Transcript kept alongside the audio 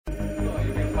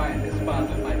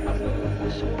Guided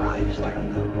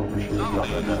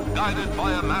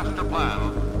by a master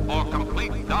plan for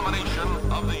complete domination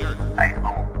of the Earth. I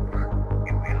hope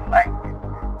you will like it.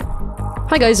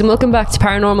 Hi guys, and welcome back to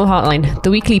Paranormal Hotline,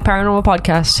 the weekly paranormal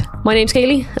podcast. My name's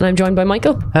Kaylee, and I'm joined by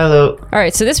Michael. Hello.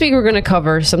 Alright, so this week we're going to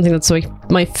cover something that's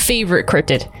my favourite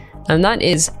cryptid, and that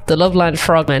is the Loveland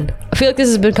Frogmen. I feel like this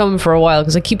has been coming for a while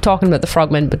because I keep talking about the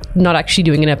Frogmen but not actually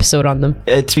doing an episode on them.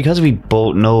 It's because we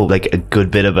both know like a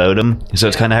good bit about them, so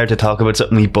it's kind of hard to talk about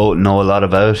something we both know a lot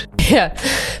about. Yeah,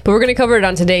 but we're going to cover it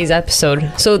on today's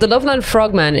episode. So the Loveland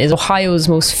Frogman is Ohio's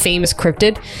most famous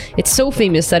cryptid. It's so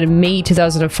famous that in May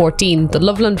 2014, the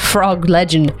Loveland Frog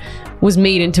legend was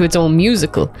made into its own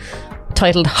musical,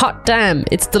 titled Hot Damn,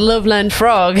 It's the Loveland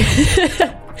Frog.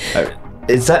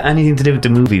 Is that anything to do with the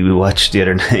movie we watched the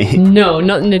other night? No,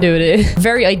 nothing to do with it. The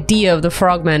very idea of the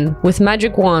frogmen with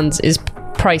magic wands is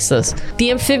priceless. The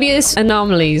amphibious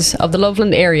anomalies of the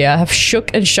Loveland area have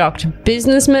shook and shocked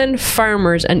businessmen,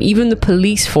 farmers, and even the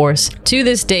police force. To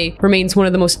this day, remains one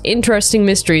of the most interesting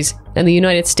mysteries in the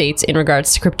United States in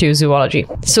regards to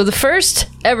cryptozoology. So the first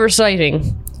ever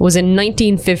sighting was in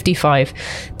 1955.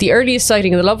 The earliest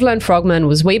sighting of the Loveland Frogman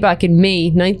was way back in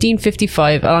May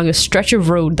 1955 along a stretch of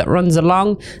road that runs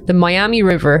along the Miami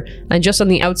River and just on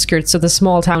the outskirts of the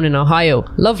small town in Ohio,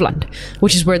 Loveland,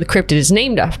 which is where the cryptid is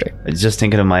named after. I was just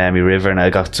thinking of Miami River and I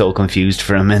got so confused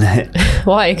for a minute.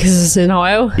 Why? Because it's in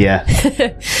Ohio? Yeah.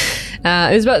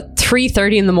 It was about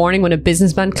 3:30 in the morning when a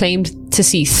businessman claimed to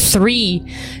see 3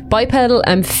 bipedal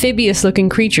amphibious looking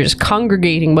creatures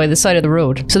congregating by the side of the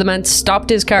road. So the man stopped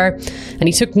his car and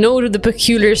he took note of the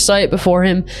peculiar sight before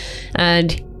him,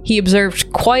 and he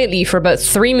observed quietly for about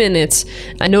 3 minutes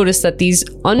and noticed that these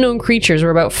unknown creatures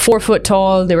were about 4 foot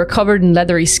tall. They were covered in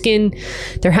leathery skin.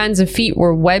 Their hands and feet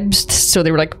were webbed, so they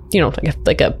were like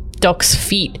a duck's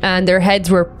feet, and their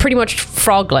heads were pretty much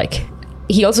frog-like.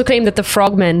 He also claimed that the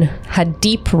frogmen had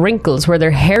deep wrinkles where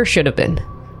their hair should have been.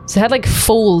 So they had like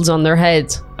folds on their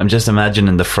heads. I'm just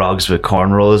imagining the frogs with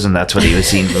cornrows and that's what he was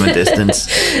seeing from a distance.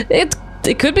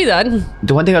 It could be that.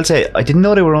 The one thing I'll say, I didn't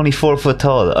know they were only 4 foot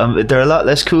tall. They're a lot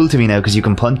less cool to me now because you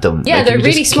can punt them. Yeah, like, they're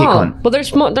really small. Well, they're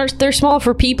small. They're small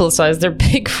for people size. They're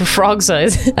big for frog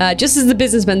size. Just as the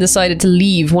businessman decided to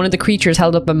leave, one of the creatures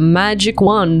held up a magic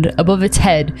wand above its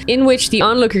head, in which the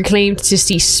onlooker claimed to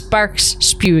see sparks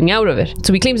spewing out of it.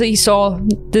 So he claims that he saw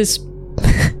this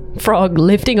frog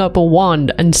lifting up a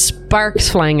wand and sparks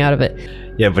flying out of it.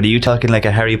 yeah, but are you talking like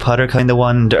a Harry Potter kind of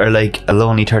wand or like a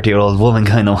lonely 30-year-old woman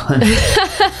kind of wand?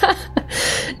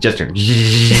 Just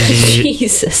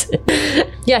Jesus.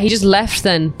 Yeah, he just left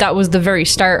then. That was the very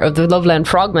start of the Loveland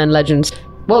Frogmen legends.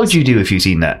 What would you do if you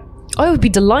seen that? I would be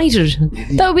delighted.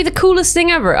 That would be the coolest thing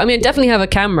ever. I mean, I definitely have a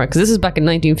camera because this is back in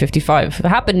 1955. If it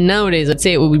happened nowadays, I'd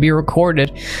say it would be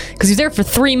recorded because you're there for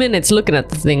 3 minutes looking at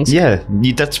the things. Yeah,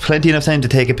 that's plenty enough time to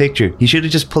take a picture. He should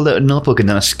have just pulled out a notebook and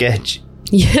done a sketch.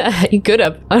 Yeah, he could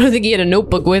have. I don't think he had a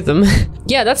notebook with him.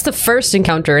 Yeah, that's the first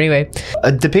encounter anyway.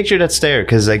 The picture that's there,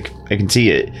 because like I can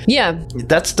see it. Yeah.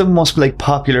 That's the most like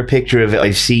popular picture of it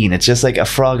I've seen. It's just like a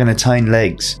frog on its hind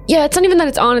legs. Yeah, it's not even that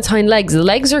it's on its hind legs. The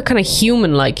legs are kind of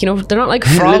human-like, you know? They're not like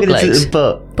frog Look at its legs. little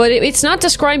butt. But it's not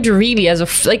described really as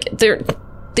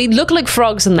they look like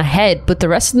frogs in the head, but the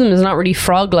rest of them is not really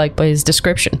frog-like by his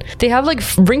description. They have like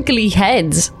wrinkly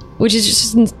heads, which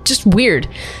is just weird.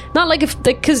 Not like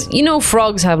because you know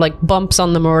frogs have like bumps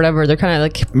on them or whatever. They're kind of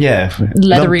like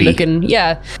leathery lumpy looking.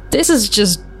 Yeah, this is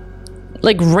just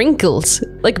like wrinkles,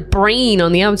 like brain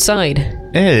on the outside.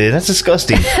 Ew, that's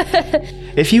disgusting.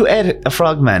 If you ate a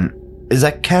frogman, is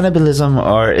that cannibalism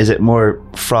or is it more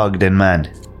frog than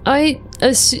man?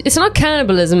 It's not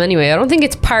cannibalism anyway. I don't think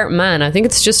it's part man. I think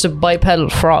it's just a bipedal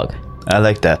frog. I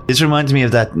like that. This reminds me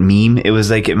of that meme. It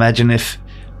was like, imagine if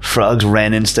frogs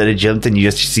ran instead of jumped and you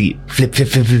just see flip, flip,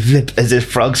 flip, flip, flip as a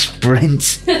frog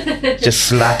sprints, just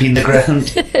slapping the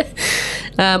ground.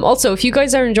 Also, if you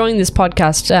guys are enjoying this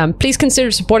podcast, please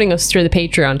consider supporting us through the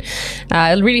Patreon.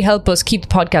 It'll really help us keep the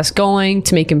podcast going,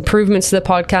 to make improvements to the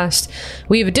podcast.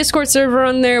 We have a Discord server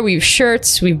on there, we have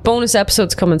shirts, we have bonus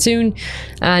episodes coming soon.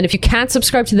 And if you can't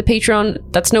subscribe to the Patreon,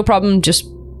 that's no problem. Just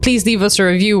please leave us a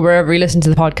review wherever you listen to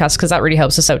the podcast, because that really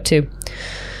helps us out too.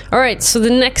 Alright, so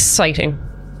the next sighting.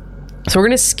 So we're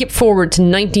going to skip forward to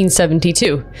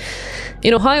 1972.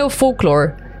 In Ohio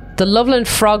folklore, the Loveland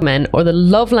Frogmen, or the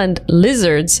Loveland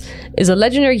Lizards, is a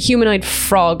legendary humanoid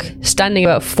frog standing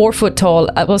about 4 foot tall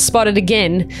that was spotted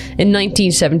again in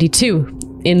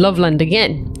 1972 in Loveland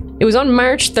again. It was on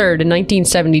March 3rd in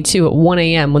 1972 at 1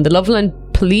 a.m. when the Loveland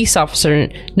police officer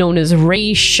known as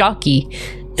Ray Shockey.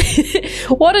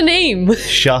 What a name!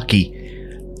 Shocky.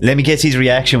 Let me guess his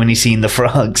reaction when he seen the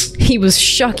frogs. He was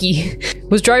shocky.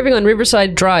 Was driving on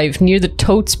Riverside Drive near the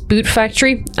Totes Boot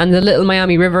Factory and the Little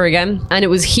Miami River again, and it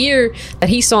was here that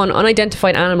he saw an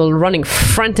unidentified animal running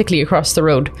frantically across the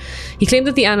road. He claimed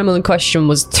that the animal in question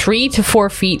was 3 to 4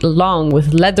 feet long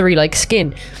with leathery-like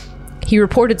skin. He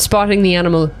reported spotting the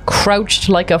animal crouched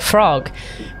like a frog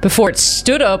before it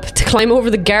stood up to climb over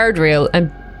the guardrail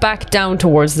and back down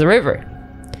towards the river.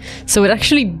 So it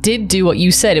actually did do what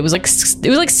you said. It was like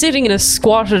sitting in a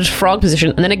squatted frog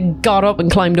position, and then it got up and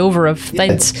climbed over a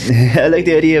fence. I like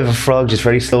the idea of a frog just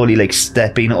very slowly like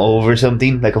stepping over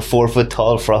something, like a 4 foot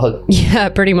tall frog. Yeah,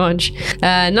 pretty much.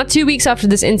 Not 2 weeks after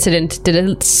this incident did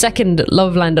a second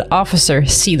Loveland officer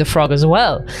see the frog as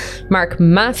well, Mark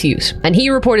Matthews, and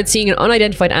he reported seeing an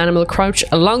unidentified animal crouch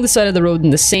along the side of the road in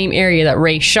the same area that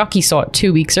Ray Shockey saw it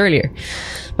 2 weeks earlier.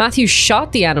 Matthews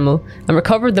shot the animal and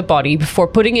recovered the body before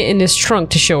putting it in his trunk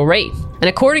to show Ray. And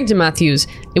according to Matthews,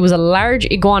 it was a large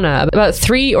iguana about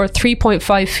 3 or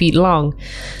 3.5 feet long,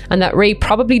 and that Ray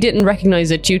probably didn't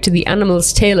recognize it due to the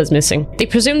animal's tail is missing. They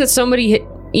presume that somebody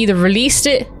either released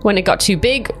it when it got too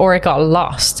big or it got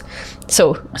lost.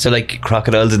 So like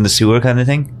crocodiles in the sewer kind of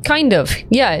thing? Kind of,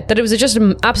 yeah. That it was just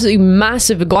an absolutely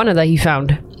massive iguana that he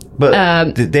found.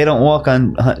 But they don't walk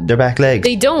on their back legs.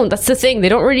 They don't. That's the thing. They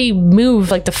don't really move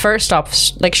like the first stop,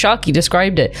 like Shockey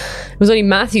described it. It was only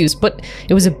Matthews, but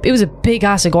it was a big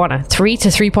ass iguana, 3 to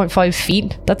 3.5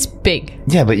 feet. That's big.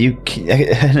 Yeah, but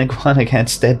an iguana can't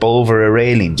step over a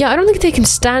railing. Yeah, I don't think they can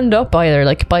stand up either,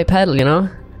 like bipedal. You know.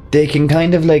 They can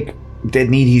kind of like. They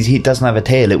need. He doesn't have a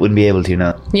tail. It wouldn't be able to.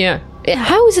 No. Yeah.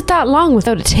 How is it that long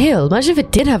without a tail? Imagine if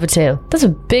it did have a tail. That's a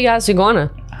big ass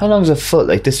iguana. How long is a foot?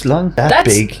 Like this long? That's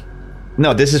big?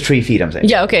 No, this is 3 feet, I'm saying.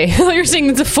 Yeah, okay. You're saying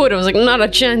it's a foot. I was like, not a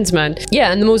chance, man.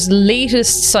 Yeah, and the most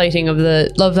latest sighting of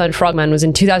the Loveland Frogman was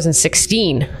in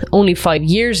 2016, only 5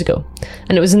 years ago.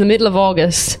 And it was in the middle of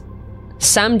August.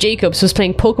 Sam Jacobs was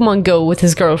playing Pokemon Go with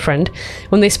his girlfriend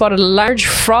when they spotted a large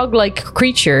frog-like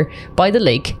creature by the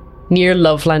lake near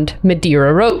Loveland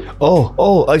Madeira Road.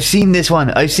 Oh, I've seen this one.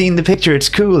 I've seen the picture. It's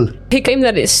cool. He claimed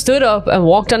that it stood up and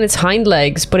walked on its hind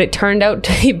legs, but it turned out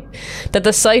that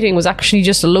the sighting was actually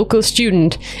just a local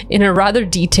student in a rather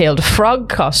detailed frog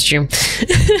costume.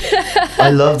 I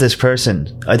love this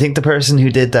person. I think the person who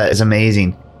did that is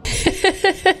amazing.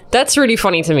 That's really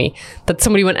funny to me, that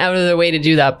somebody went out of their way to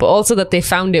do that, but also that they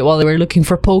found it while they were looking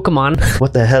for Pokemon.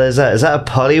 What the hell is that? Is that a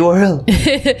Poliwhirl?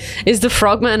 Is the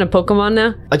Frogman a Pokemon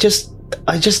now? I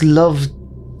just love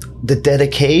the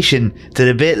dedication to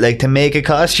the bit, like to make a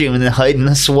costume and then hide in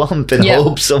a swamp and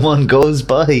hope someone goes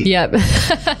by. Yeah.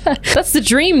 That's the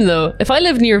dream though. If I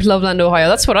lived near Loveland, Ohio,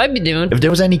 that's what I'd be doing. If there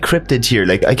was any cryptids here,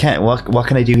 like I can't, what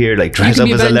can I do here? Like dress up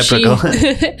as a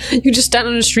leprechaun? You just stand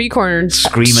on a street corner and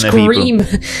scream at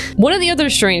people. One of the other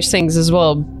strange things as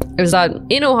well is that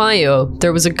in Ohio,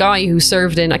 there was a guy who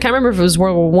served in, I can't remember if it was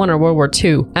World War One or World War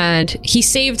II, and he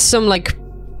saved some like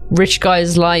rich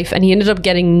guy's life and he ended up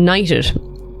getting knighted.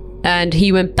 And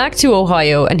he went back to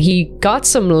Ohio and he got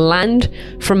some land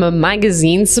from a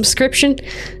magazine subscription.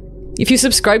 If you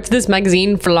subscribe to this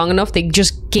magazine for long enough, they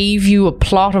just gave you a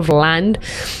plot of land.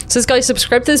 So this guy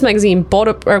subscribed to this magazine,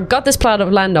 got this plot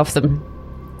of land off them,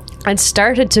 and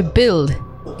started to build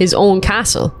his own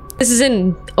castle. This is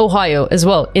in Ohio as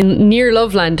well, near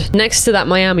Loveland, next to that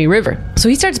Miami River. So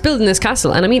he starts building this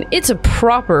castle, and I mean, it's a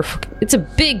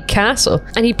big castle,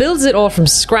 and he builds it all from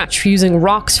scratch using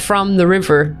rocks from the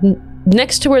river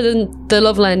next to where the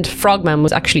Loveland Frogman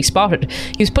was actually spotted.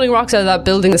 He was pulling rocks out of that,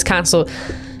 building this castle.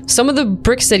 Some of the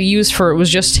bricks that he used for it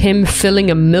was just him filling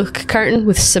a milk carton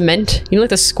with cement, you know, like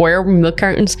the square milk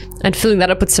cartons, and filling that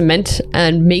up with cement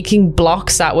and making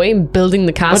blocks that way and building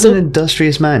the castle. What an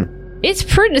industrious man. It's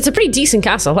a pretty decent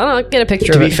castle. I'll get a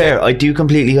picture of it. To be fair, I do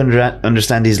completely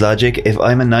understand his logic. If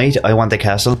I'm a knight, I want the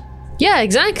castle. Yeah,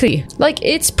 exactly. Like,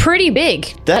 it's pretty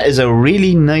big. That is a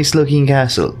really nice looking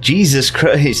castle. Jesus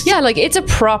Christ. Yeah, like, it's a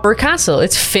proper castle.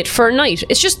 It's fit for a knight.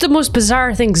 It's just the most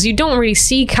bizarre thing, because you don't really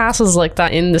see castles like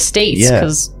that in the States,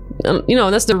 because... you know,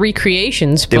 that's the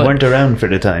recreations. They weren't around for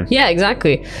the time. Yeah,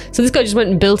 exactly. So this guy just went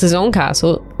and built his own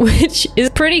castle, which is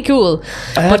pretty cool.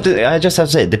 I just have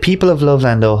to say, the people of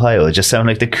Loveland, Ohio just sound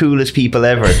like the coolest people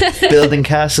ever. Building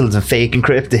castles and faking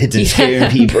cryptids and scaring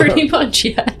people. Pretty much,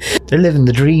 yeah. They're living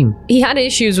the dream. He had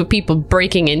issues with people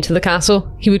breaking into the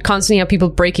castle. He would constantly have people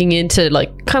breaking in to,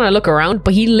 like, kind of look around,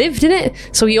 but he lived in it.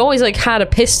 So he always, like, had a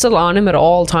pistol on him at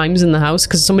all times in the house,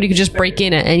 because somebody could just break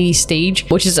in at any stage,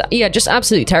 which is, yeah, just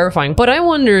absolutely terrifying. But I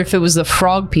wonder if it was the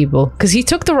frog people, because he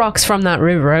took the rocks from that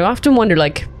river. I often wonder,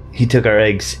 like, He took our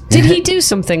eggs. Did he do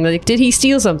something? Like, did he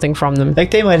steal something from them?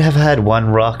 Like, they might have had one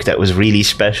rock that was really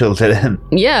special to them.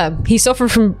 Yeah, he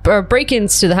suffered from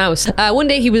break-ins to the house. One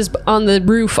day he was on the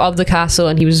roof of the castle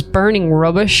and he was burning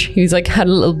rubbish. He was like, had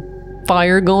a little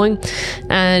fire going,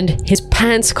 and his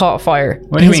pants caught fire.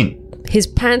 What do you mean? His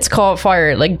pants caught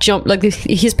fire,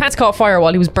 his pants caught fire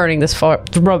while he was burning this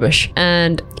rubbish,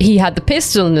 and he had the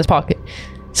pistol in his pocket.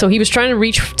 So he was trying to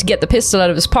reach to get the pistol out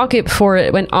of his pocket before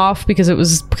it went off because of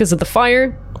the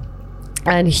fire.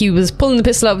 And he was pulling the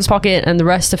pistol out of his pocket, and the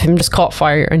rest of him just caught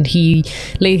fire, and he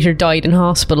later died in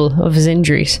hospital of his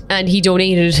injuries. And he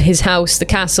donated his house, the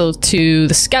castle, to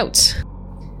the Scouts.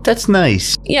 That's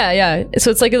nice. Yeah. So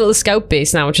it's like a little scout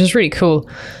base now, which is really cool.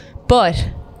 But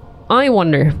I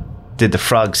wonder, Did the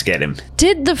frogs get him?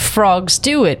 did the frogs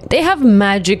do it? They have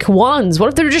magic wands. What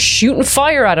if they're just shooting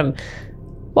fire at him?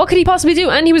 What could he possibly do?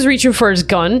 And he was reaching for his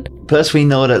gun. Plus, we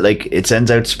know that, like, it sends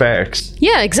out sparks.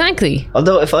 Yeah, exactly.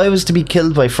 Although, if I was to be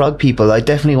killed by frog people, I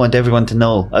definitely want everyone to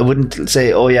know. I wouldn't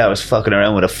say, oh yeah, I was fucking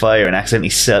around with a fire and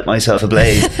accidentally set myself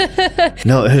ablaze.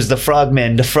 No, it was the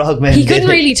frogmen. The frogmen He did couldn't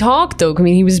it. really talk, though. I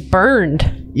mean, he was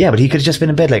burned. Yeah, but he could have just been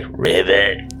in bed like,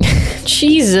 rivet,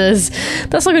 Jesus.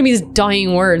 That's not going to be his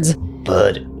dying words.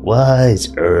 but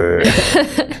wiser.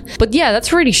 But yeah,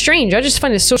 that's really strange. I just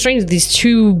find it so strange that these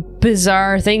two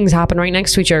bizarre things happen right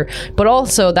next to each other. But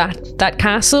also that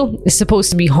castle is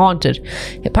supposed to be haunted.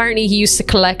 Apparently he used to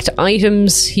collect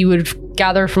items he would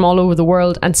gather from all over the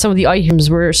world, and some of the items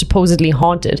were supposedly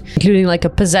haunted, including like a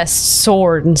possessed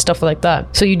sword and stuff like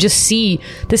that. So you just see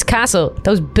this castle that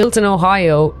was built in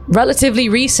Ohio relatively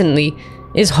recently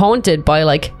is haunted by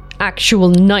like actual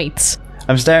knights.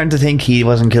 I'm starting to think he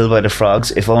wasn't killed by the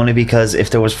frogs, if only because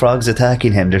if there was frogs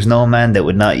attacking him, there's no man that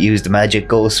would not use the magic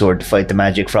ghost sword to fight the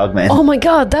magic frogmen. Oh my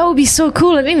god, that would be so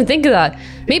cool. I didn't even think of that.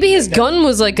 Maybe his gun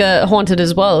was like haunted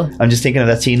as well. I'm just thinking of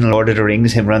that scene in Lord of the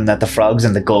Rings, him running at the frogs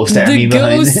and the ghost army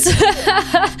behind.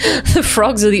 The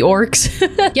frogs are the orcs.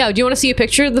 Yeah, do you want to see a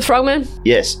picture of the frogman?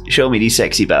 Yes, show me these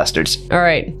sexy bastards. All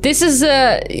right, this is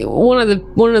one of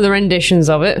the renditions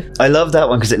of it. I love that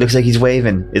one because it looks like he's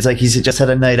waving. It's like he's just had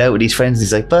a night out with his friends and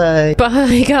he's like, bye.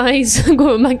 Bye guys, I'm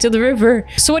going back to the river.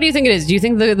 So what do you think it is? Do you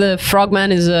think the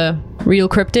frogman is a real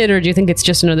cryptid, or do you think it's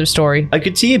just another story? I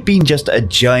could see it being just a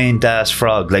giant ass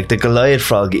frog. Like the Goliath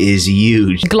frog is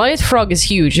huge. Goliath frog is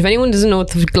huge. If anyone doesn't know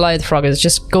what the Goliath frog is,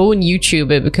 just go and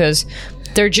YouTube it, because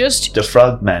they're just... The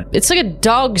frogman. It's like a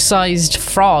dog-sized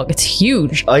frog. It's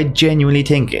huge. I genuinely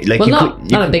think, like, Well, you not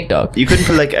could, a big dog. You couldn't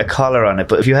put like a collar on it,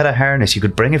 but if you had a harness, you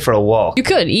could bring it for a walk. You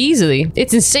could easily.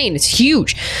 It's insane. It's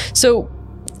huge. So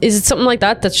is it something like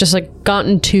that that's just like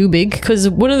gotten too big? Because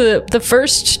one of the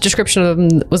first description of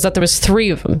them was that there was 3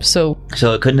 of them. So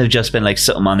it couldn't have just been like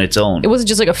something on its own. it wasn't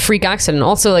just like a freak accident.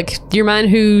 Also, like your man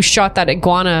who shot that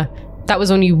iguana, that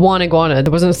was only one iguana.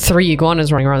 There wasn't 3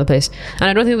 iguanas running around the place. And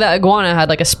I don't think that iguana had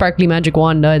like a sparkly magic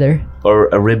wand either. Or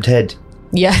a ribbed head.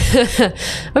 Yeah.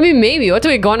 I mean, maybe. What do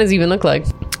iguanas even look like?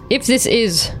 If this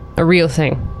is a real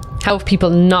thing, how have people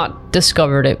not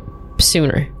discovered it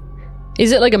sooner?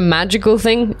 Is it like a magical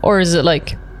thing, or is it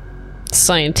like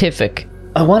scientific?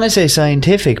 I want to say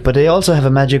scientific, but they also have a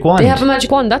magic wand. They have a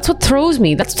magic wand. That's what throws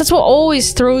me. That's what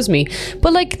always throws me.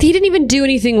 But like, he didn't even do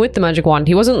anything with the magic wand.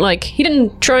 He wasn't like, he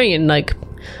didn't try and like,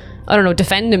 I don't know,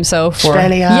 defend himself or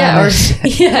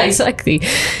yeah, exactly.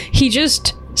 He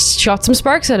just shot some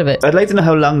sparks out of it. I'd like to know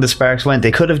how long the sparks went.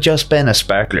 They could have just been a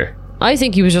sparkler. I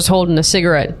think he was just holding a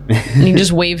cigarette and he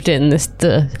just waved it and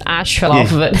the ash fell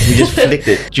off of it. He just flicked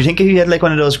it. Do you think if he had like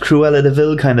one of those Cruella de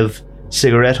Vil kind of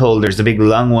cigarette holders, the big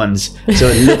long ones, so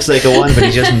it looks like a one, but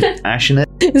he's just ashing it?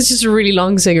 It's just a really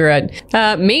long cigarette.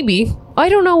 Maybe. I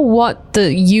don't know what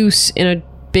the use in a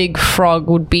big frog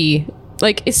would be.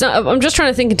 Like, it's not. I'm just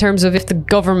trying to think in terms of if the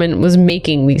government was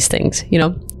making these things, you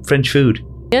know? French food.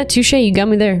 Yeah, touche, you got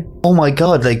me there. Oh my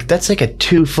god, like that's like a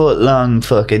 2 foot long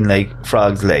fucking like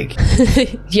frog's leg.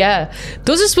 Yeah,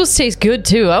 those are supposed to taste good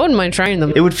too. I wouldn't mind trying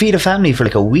them. It would feed a family for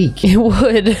like a week. It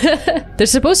would. They're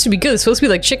supposed to be good. They're supposed to be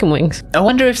like chicken wings. I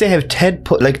wonder if they have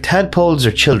tadpoles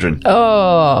or children.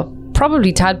 Oh,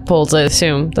 probably tadpoles, I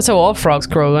assume. That's how all frogs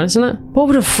grow, isn't it? What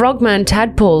would a frogman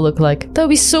tadpole look like? That would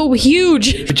be so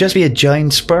huge. It would just be a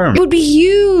giant sperm. It would be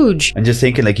huge. I'm just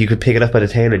thinking like you could pick it up by the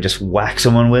tail and just whack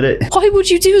someone with it. Why would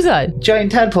you do that?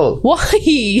 Giant tadpole. Why?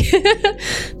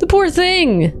 The poor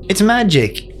thing. It's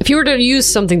magic. If you were to use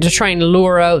something to try and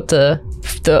lure out the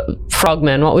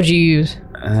frogmen, what would you use?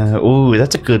 Oh,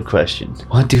 that's a good question.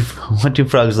 What do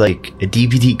frogs like? A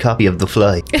DVD copy of The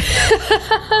Fly.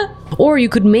 Or you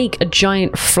could make a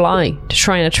giant fly to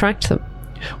try and attract them.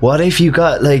 What if you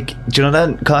got like, do you know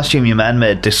that costume your man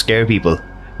made to scare people?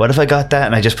 What if I got that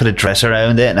and I just put a dress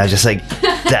around it and I was just like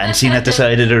dancing at the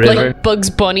side of the river? Like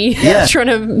Bugs Bunny. Yeah. Trying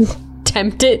to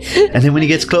tempt it. And then when he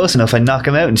gets close enough, I knock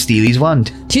him out and steal his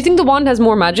wand. Do you think the wand has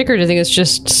more magic, or do you think it's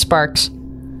just sparks?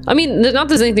 I mean, not that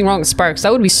there's anything wrong with sparks.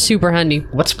 That would be super handy.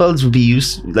 What spells would be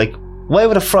used? Like, why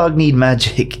would a frog need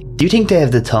magic? Do you think they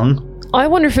have the tongue? I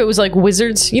wonder if it was like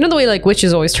wizards. You know the way like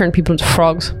witches always turn people into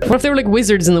frogs? What if they were like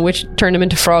wizards and the witch turned them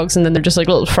into frogs and then they're just like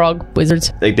little frog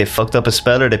wizards? Like they fucked up a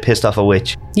spell or they pissed off a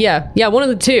witch? Yeah, one of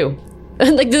the two.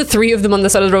 And like the three of them on the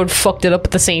side of the road fucked it up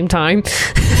at the same time.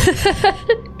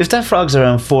 If that frog's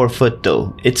around 4 foot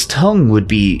though, its tongue would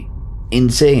be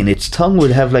insane. Its tongue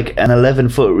would have like an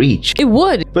 11-foot reach. It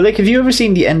would. But like, have you ever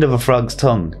seen the end of a frog's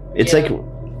tongue? It's like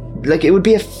it would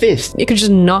be a fist. It could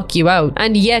just knock you out.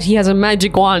 And yet he has a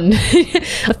magic wand.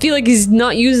 I feel like he's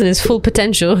not using his full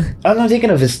potential. I'm not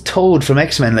thinking of his Toad from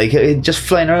X-Men, like just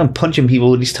flying around punching people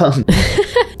with his tongue.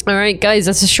 Alright guys,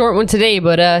 that's a short one today,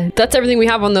 but that's everything we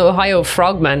have on the Ohio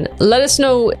Frogman. Let us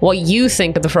know what you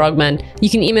think of the Frogman. You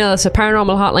can email us at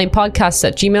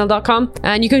paranormalhotlinepodcasts@gmail.com,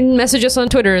 and you can message us on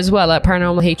Twitter as well at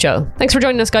paranormalhl. Thanks for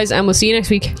joining us guys, and we'll see you next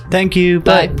week. Thank you.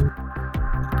 Bye. Bye.